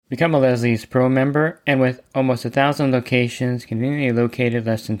Become a Leslie's Pro member, and with almost 1,000 locations conveniently located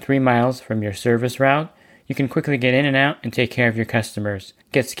less than 3 miles from your service route, you can quickly get in and out and take care of your customers.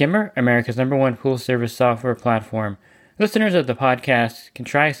 Get Skimmer, America's #1 pool service software platform. Listeners of the podcast can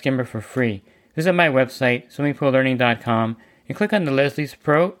try Skimmer for free. Visit my website, swimmingpoollearning.com, and click on the Leslie's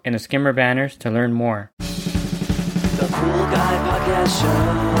Pro and the Skimmer banners to learn more. The Pool Guy Podcast Show.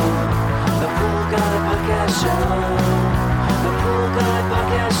 The Pool Guy Podcast Show. The Pool Guy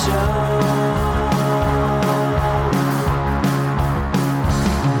Podcast Show.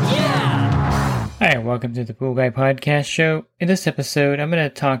 Yeah! Hi, welcome to the Pool Guy Podcast Show. In this episode, I'm going to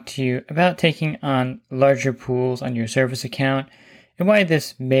talk to you about taking on larger pools on your service account and why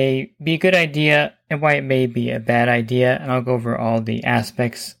this may be a good idea and why it may be a bad idea. And I'll go over all the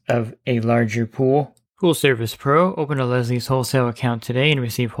aspects of a larger pool. Pool Service Pro. Open a Leslie's wholesale account today and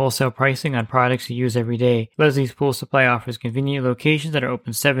receive wholesale pricing on products you use every day. Leslie's Pool Supply offers convenient locations that are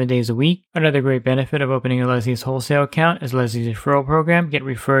open 7 days a week. Another great benefit of opening a Leslie's wholesale account is Leslie's referral program. Get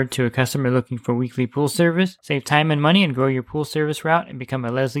referred to a customer looking for weekly pool service. Save time and money and grow your pool service route and become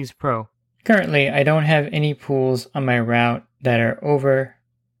a Leslie's Pro. Currently, I don't have any pools on my route that are over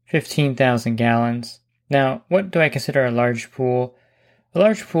 15,000 gallons. Now, what do I consider a large pool? A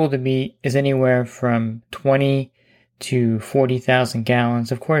large pool to me is anywhere from 20 to 40,000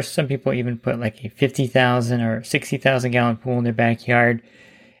 gallons. Of course, some people even put like a 50,000 or 60,000 gallon pool in their backyard.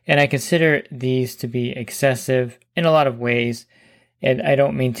 And I consider these to be excessive in a lot of ways. And I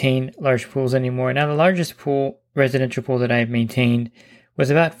don't maintain large pools anymore. Now, the largest pool, residential pool that I've maintained was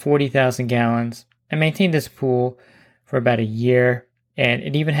about 40,000 gallons. I maintained this pool for about a year, and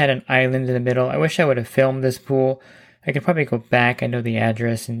it even had an island in the middle. I wish I would have filmed this pool. I could probably go back, I know the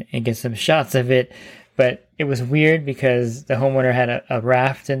address, and get some shots of it, but it was weird because the homeowner had a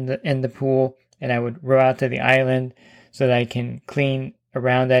raft in the pool, and I would row out to the island so that I can clean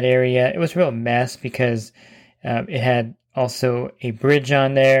around that area. It was a real mess because it had also a bridge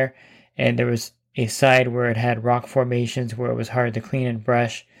on there, and there was a side where it had rock formations where it was hard to clean and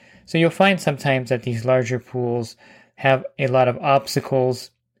brush. So you'll find sometimes that these larger pools have a lot of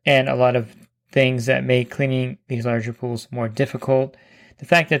obstacles and a lot of things that make cleaning these larger pools more difficult. The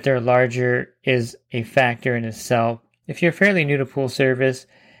fact that they're larger is a factor in itself. If you're fairly new to pool service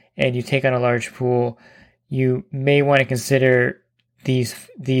and you take on a large pool, you may want to consider these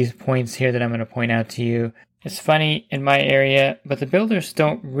points here that I'm going to point out to you. It's funny in my area, but the builders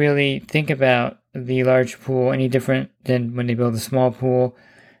don't really think about the large pool any different than when they build a small pool.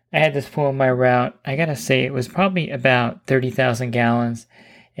 I had this pool on my route. I gotta say, it was probably about 30,000 gallons.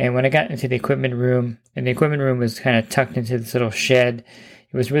 And when I got into the equipment room, and the equipment room was kind of tucked into this little shed,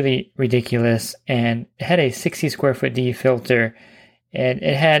 it was really ridiculous. And it had a 60 square foot D filter, and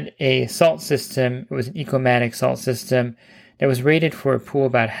it had a salt system. It was an Ecomatic salt system that was rated for a pool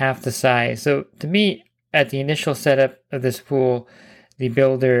about half the size. So to me, at the initial setup of this pool, the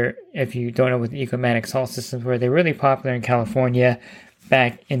builder, if you don't know what the Ecomatic salt systems were, they were really popular in California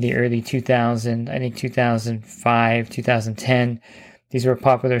back in the early 2000s, I think 2005, 2010. These were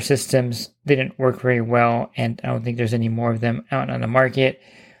popular systems. They didn't work very well, and I don't think there's any more of them out on the market.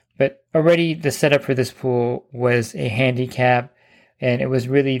 But already the setup for this pool was a handicap, and it was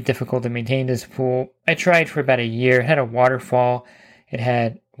really difficult to maintain this pool. I tried for about a year. It had a waterfall. It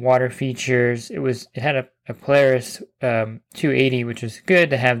had water features. It had a Polaris 280, which was good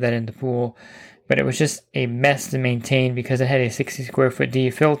to have that in the pool. But it was just a mess to maintain because it had a 60 square foot D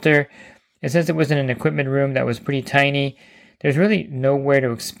filter. And since it was in an equipment room that was pretty tiny, there's really nowhere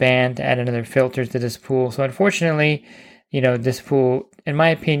to expand to add another filter to this pool. So unfortunately, this pool, in my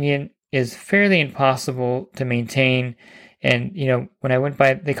opinion, is fairly impossible to maintain. And, when I went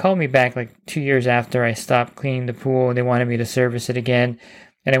by, they called me back like 2 years after I stopped cleaning the pool, and they wanted me to service it again.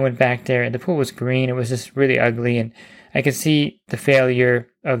 And I went back there, and the pool was green. It was just really ugly. And I could see the failure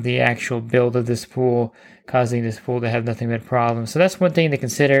of the actual build of this pool, causing this pool to have nothing but problems. So that's one thing to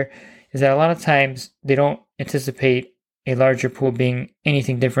consider, is that a lot of times they don't anticipate a larger pool being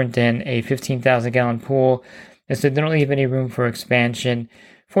anything different than a 15,000 gallon pool, and so they don't leave any room for expansion.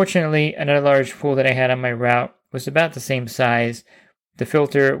 Fortunately, another large pool that I had on my route was about the same size. The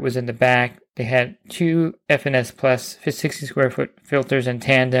filter was in the back. They had two FNS Plus 60 square foot filters in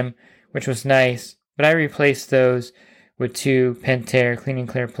tandem, which was nice, but I replaced those with two Pentair Clean and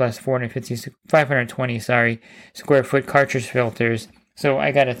Clear Plus 520 square foot cartridge filters. So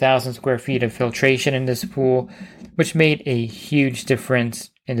I got 1,000 square feet of filtration in this pool, which made a huge difference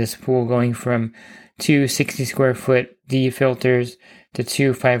in this pool, going from two 60 square foot D filters to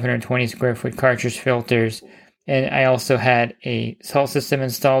two 520 square foot cartridge filters. And I also had a salt system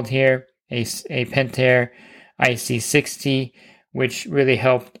installed here, a Pentair IC60 which really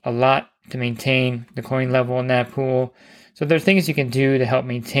helped a lot to maintain the chlorine level in that pool. So there are things you can do to help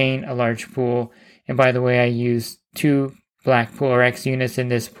maintain a large pool. And by the way, I use 2 Black Pool RX units in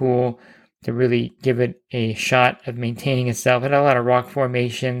this pool to really give it a shot of maintaining itself. It had a lot of rock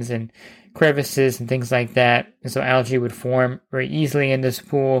formations and crevices and things like that. And so algae would form very easily in this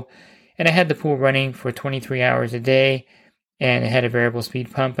pool. And I had the pool running for 23 hours a day, and it had a variable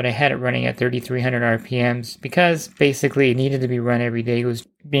speed pump, but I had it running at 3,300 RPMs because basically it needed to be run every day. It was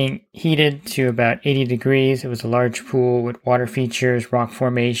being heated to about 80 degrees. It was a large pool with water features, rock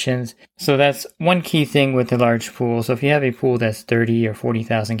formations. So that's one key thing with the large pool. So if you have a pool that's 30 or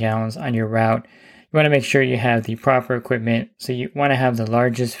 40,000 gallons on your route, you want to make sure you have the proper equipment. So you want to have the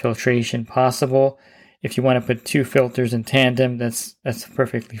largest filtration possible. If you want to put 2 filters in tandem, that's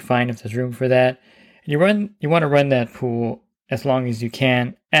perfectly fine if there's room for that. You want to run that pool as long as you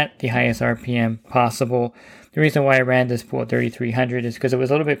can at the highest RPM possible. The reason why I ran this pool at 3,300 is because it was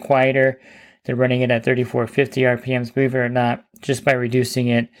a little bit quieter than running it at 3,450 RPMs. Believe it or not, just by reducing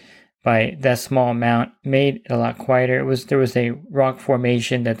it by that small amount made it a lot quieter. There was a rock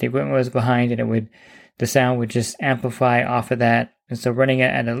formation that the equipment was behind, and the sound would just amplify off of that. And so running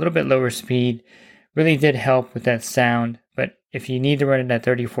it at a little bit lower speed really did help with that sound. But if you need to run it at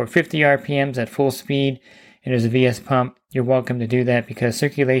 3,450 RPMs at full speed, and there's a VS pump, you're welcome to do that because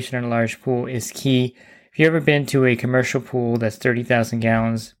circulation in a large pool is key. If you've ever been to a commercial pool that's 30,000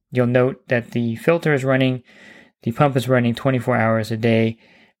 gallons, you'll note that the filter is running, the pump is running 24 hours a day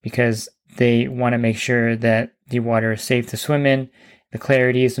because they want to make sure that the water is safe to swim in. The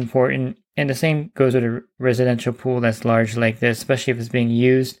clarity is important. And the same goes with a residential pool that's large like this, especially if it's being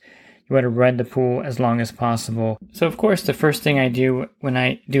used. You want to run the pool as long as possible. So of course, the first thing I do when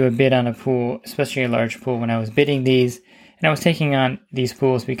I do a bid on a pool, especially a large pool, when I was bidding these, and I was taking on these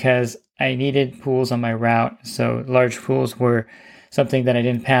pools because I needed pools on my route. So large pools were something that I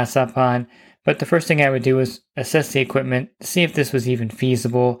didn't pass up on. But the first thing I would do was assess the equipment, see if this was even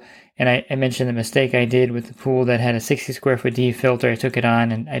feasible. And I mentioned the mistake I did with the pool that had a 60 square foot D filter. I took it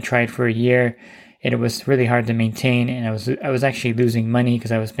on and I tried for a year. And it was really hard to maintain, and I was actually losing money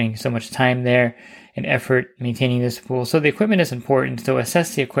because I was spending so much time there and effort maintaining this pool. So the equipment is important. So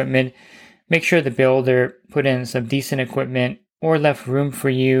assess the equipment, make sure the builder put in some decent equipment or left room for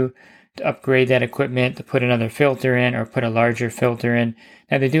you to upgrade that equipment, to put another filter in or put a larger filter in.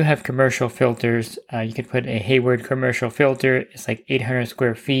 Now they do have commercial filters. You could put a Hayward commercial filter. It's like 800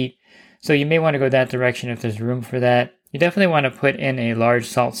 square feet. So you may want to go that direction if there's room for that. You definitely want to put in a large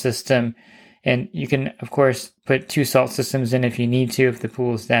salt system. And you can, of course, put 2 salt systems in if you need to, if the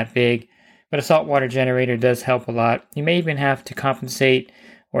pool is that big. But a saltwater generator does help a lot. You may even have to compensate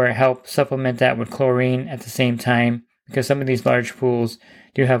or help supplement that with chlorine at the same time, because some of these large pools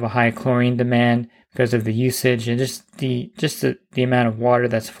do have a high chlorine demand because of the usage and just the amount of water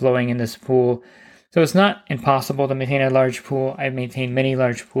that's flowing in this pool. So it's not impossible to maintain a large pool. I've maintained many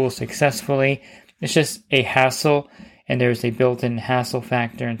large pools successfully. It's just a hassle. And there's a built-in hassle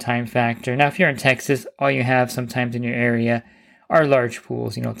factor and time factor. Now, if you're in Texas, all you have sometimes in your area are large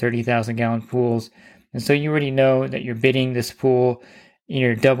pools, 30,000 gallon pools. And so you already know that you're bidding this pool,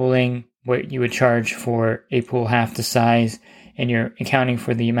 you're doubling what you would charge for a pool half the size, and you're accounting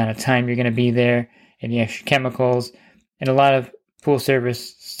for the amount of time you're going to be there and the extra chemicals. And a lot of pool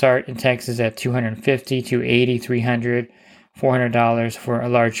service start in Texas at $250, $280, $300, $400 for a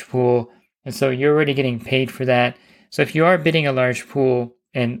large pool. And so you're already getting paid for that. So if you are bidding a large pool,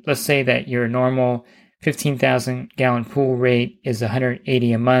 and let's say that your normal 15,000 gallon pool rate is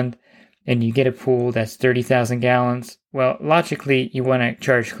 $180 a month, and you get a pool that's 30,000 gallons, well, logically, you want to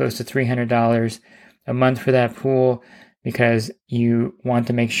charge close to $300 a month for that pool because you want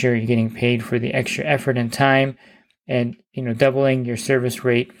to make sure you're getting paid for the extra effort and time. And, doubling your service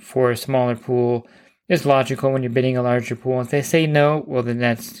rate for a smaller pool is logical when you're bidding a larger pool. If they say no, well, then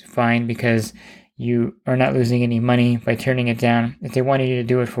that's fine because you are not losing any money by turning it down. If they wanted you to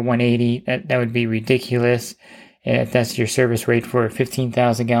do it for $180, that would be ridiculous if that's your service rate for a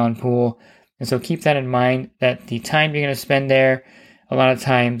 15,000 gallon pool. And so keep that in mind, that the time you're going to spend there a lot of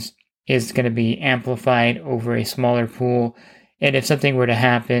times is going to be amplified over a smaller pool. And if something were to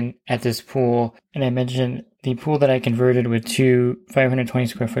happen at this pool, and I mentioned the pool that I converted with 2 520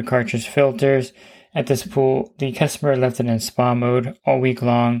 square foot cartridge filters, at this pool, the customer left it in spa mode all week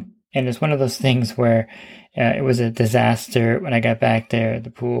long. And it's one of those things where it was a disaster when I got back there. The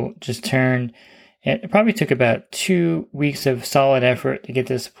pool just turned. It probably took about 2 weeks of solid effort to get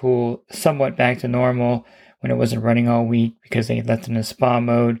this pool somewhat back to normal when it wasn't running all week because they left it in spa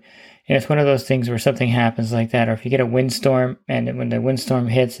mode. And it's one of those things where something happens like that, or if you get a windstorm, and when the windstorm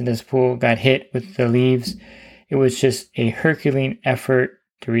hits and this pool got hit with the leaves, it was just a Herculean effort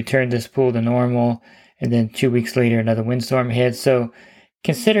to return this pool to normal. And then 2 weeks later, another windstorm hit. So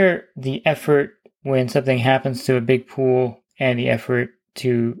consider the effort when something happens to a big pool and the effort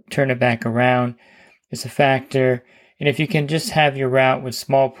to turn it back around is a factor. And if you can just have your route with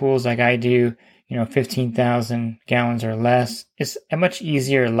small pools like I do, 15,000 gallons or less, it's a much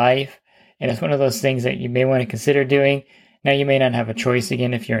easier life. And it's one of those things that you may want to consider doing. Now, you may not have a choice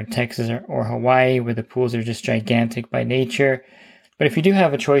again if you're in Texas or Hawaii, where the pools are just gigantic by nature. But if you do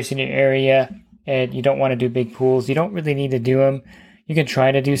have a choice in your area and you don't want to do big pools, you don't really need to do them. You can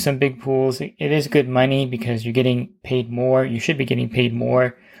try to do some big pools. It is good money because you're getting paid more. You should be getting paid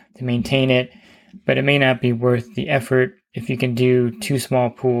more to maintain it, but it may not be worth the effort if you can do 2 small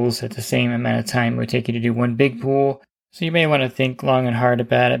pools at the same amount of time it would take you to do 1 big pool. So you may want to think long and hard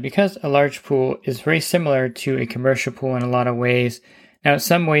about it because a large pool is very similar to a commercial pool in a lot of ways. Now,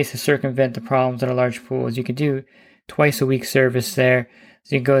 some ways to circumvent the problems at a large pool is you could do twice a week service there.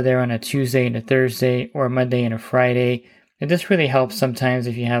 So you can go there on a Tuesday and a Thursday or a Monday and a Friday. And this really helps sometimes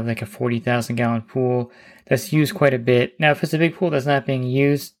if you have like a 40,000 gallon pool that's used quite a bit. Now, if it's a big pool that's not being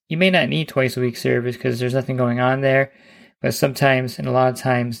used, you may not need twice a week service because there's nothing going on there. But sometimes, and a lot of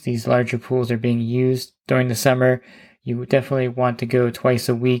times, these larger pools are being used during the summer. You definitely want to go twice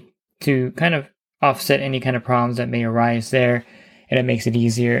a week to kind of offset any kind of problems that may arise there. And it makes it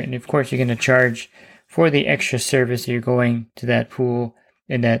easier. And of course, you're going to charge for the extra service you're going to that pool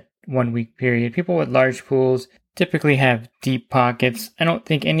in that 1 week period. People with large pools typically have deep pockets. I don't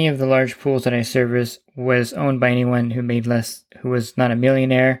think any of the large pools that I service was owned by anyone who was not a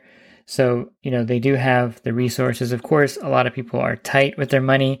millionaire. So, they do have the resources. Of course, a lot of people are tight with their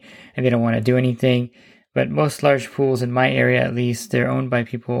money and they don't want to do anything. But most large pools in my area, at least, they're owned by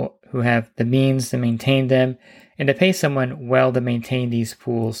people who have the means to maintain them and to pay someone well to maintain these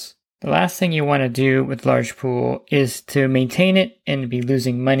pools. The last thing you want to do with large pool is to maintain it and be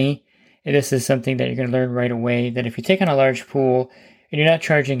losing money. And this is something that you're going to learn right away, that if you take on a large pool and you're not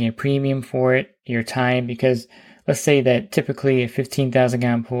charging a premium for it, your time, because let's say that typically a 15,000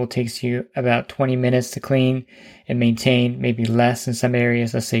 gallon pool takes you about 20 minutes to clean and maintain, maybe less in some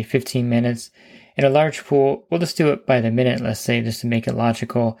areas, let's say 15 minutes. In a large pool, we'll just do it by the minute, let's say, just to make it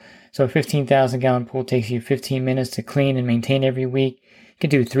logical. So a 15,000 gallon pool takes you 15 minutes to clean and maintain every week. You can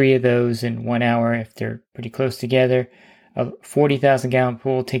do 3 of those in 1 hour if they're pretty close together. A 40,000 gallon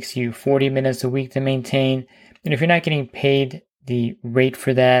pool takes you 40 minutes a week to maintain. And if you're not getting paid the rate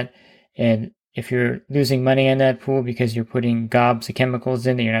for that, and if you're losing money on that pool because you're putting gobs of chemicals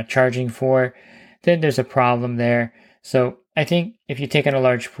in that you're not charging for, then there's a problem there. So I think if you take on a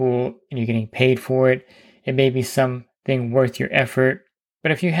large pool and you're getting paid for it, it may be something worth your effort.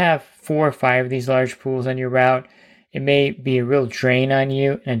 But if you have 4 or 5 of these large pools on your route, it may be a real drain on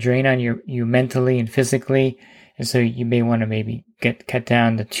you and a drain on you mentally and physically. And so you may want to maybe cut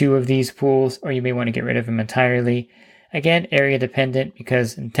down to 2 of these pools, or you may want to get rid of them entirely. Again, area dependent,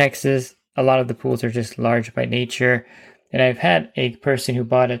 because in Texas, a lot of the pools are just large by nature. And I've had a person who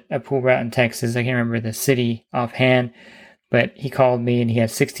bought a pool route in Texas. I can't remember the city offhand, but he called me and he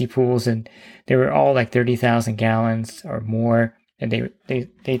had 60 pools and they were all like 30,000 gallons or more. And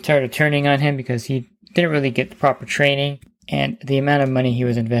they started turning on him because he didn't really get the proper training. And the amount of money he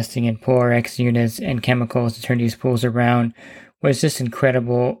was investing in PoolRx units and chemicals to turn these pools around was just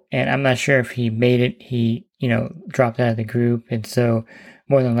incredible. And I'm not sure if he made it. He, dropped out of the group. And so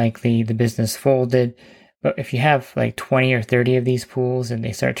more than likely the business folded. But if you have like 20 or 30 of these pools and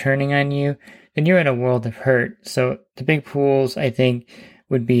they start turning on you, then you're in a world of hurt. So the big pools, I think,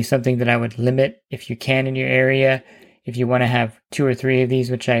 would be something that I would limit if you can in your area. If you want to have 2 or 3 of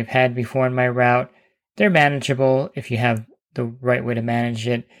these, which I've had before in my route, they're manageable if you have the right way to manage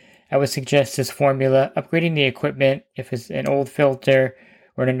it. I would suggest this formula: upgrading the equipment. If it's an old filter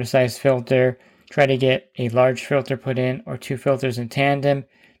or an undersized filter, try to get a large filter put in or 2 filters in tandem.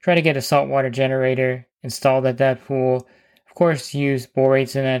 Try to get a saltwater generator installed at that pool. Of course, use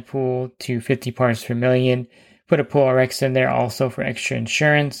borates in that pool to 50 parts per million. Put a PoolRx in there also for extra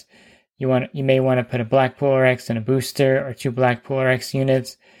insurance. You may want to put a black PoolRx and a booster, or 2 black PoolRx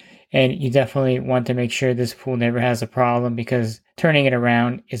units. And you definitely want to make sure this pool never has a problem, because turning it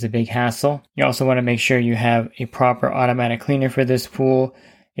around is a big hassle. You also want to make sure you have a proper automatic cleaner for this pool.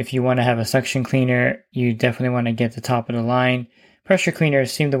 If you want to have a suction cleaner, you definitely want to get the top of the line. Pressure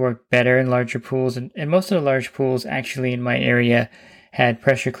cleaners seem to work better in larger pools, and most of the large pools actually in my area had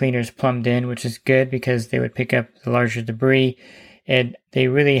pressure cleaners plumbed in, which is good because they would pick up the larger debris, and they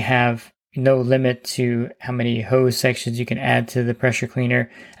really have no limit to how many hose sections you can add to the pressure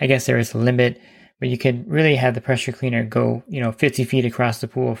cleaner. I guess there is a limit, but you could really have the pressure cleaner go, 50 feet across the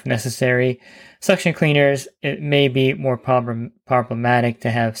pool if necessary. Suction cleaners, it may be more problematic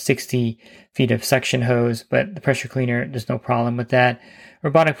to have 60 feet of suction hose, but the pressure cleaner, there's no problem with that.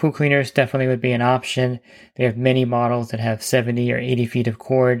 Robotic pool cleaners definitely would be an option. They have many models that have 70 or 80 feet of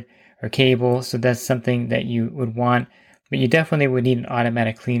cord or cable, so that's something that you would want. But you definitely would need an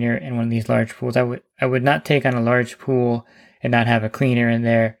automatic cleaner in one of these large pools. I would not take on a large pool and not have a cleaner in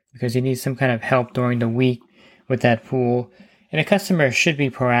there, because you need some kind of help during the week with that pool. And a customer should be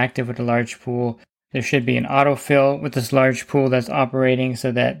proactive with a large pool. There should be an autofill with this large pool that's operating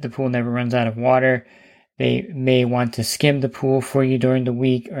so that the pool never runs out of water. They may want to skim the pool for you during the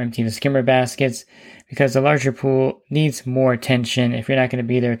week or empty the skimmer baskets, because the larger pool needs more attention. If you're not going to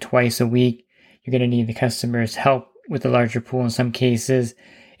be there twice a week, you're going to need the customer's help with the larger pool in some cases.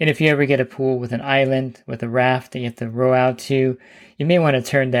 And if you ever get a pool with an island, with a raft that you have to row out to, you may want to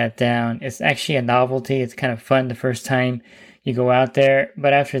turn that down. It's actually a novelty. It's kind of fun the first time you go out there,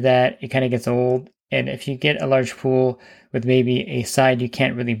 but after that, it kind of gets old. And if you get a large pool with maybe a side you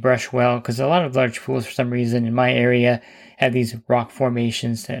can't really brush well, because a lot of large pools, for some reason, in my area, have these rock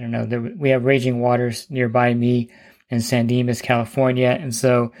formations. I don't know. We have raging waters nearby me in San Dimas, California, and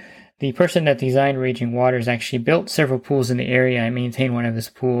so the person that designed Raging Waters actually built several pools in the area. I maintained one of his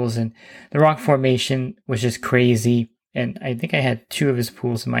pools, and the rock formation was just crazy. And I think I had 2 of his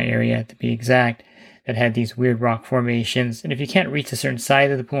pools in my area, to be exact, that had these weird rock formations. And if you can't reach a certain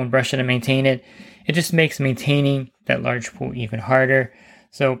side of the pool and brush it and maintain it, it just makes maintaining that large pool even harder.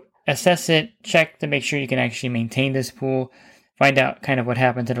 So assess it, check to make sure you can actually maintain this pool. Find out kind of what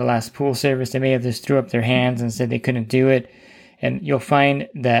happened to the last pool service. They may have just threw up their hands and said they couldn't do it. And you'll find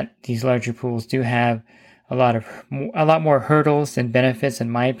that these larger pools do have a lot more hurdles than benefits,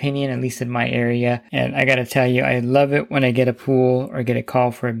 in my opinion, at least in my area. And I got to tell you, I love it when I get a pool or get a call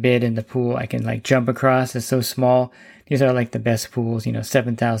for a bid in the pool I can like jump across. It's so small. These are like the best pools,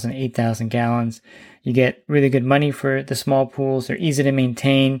 7,000, 8,000 gallons. You get really good money for the small pools. They're easy to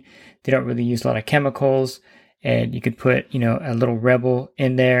maintain. They don't really use a lot of chemicals. And you could put, a little Rebel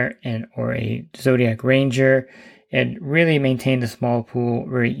in there or a Zodiac Ranger, and really maintain the small pool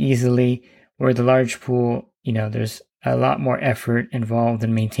very easily, where the large pool, there's a lot more effort involved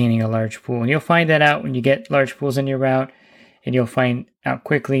in maintaining a large pool. And you'll find that out when you get large pools in your route, and you'll find out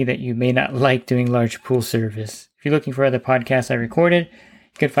quickly that you may not like doing large pool service. If you're looking for other podcasts I recorded,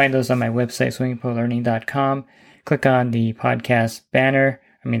 you can find those on my website, swimmingpoollearning.com. Click on the podcast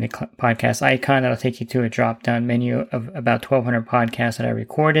podcast icon. That'll take you to a drop-down menu of about 1,200 podcasts that I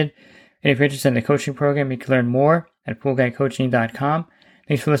recorded. And if you're interested in the coaching program, you can learn more at poolguycoaching.com.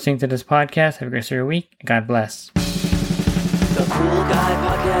 Thanks for listening to this podcast. Have a great rest of your week. God bless. The Pool Guy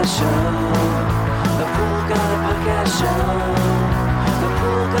Podcast Show. The Pool Guy Podcast Show. The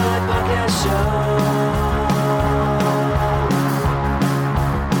Pool Guy Podcast Show.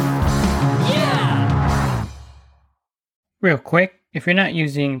 Yeah! Real quick, if you're not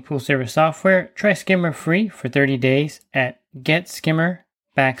using pool service software, try Skimmer free for 30 days at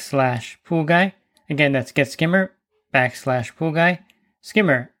getskimmer.com/poolguy. Again, that's getskimmer.com/poolguy.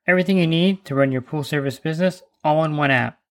 Skimmer, everything you need to run your pool service business all in one app.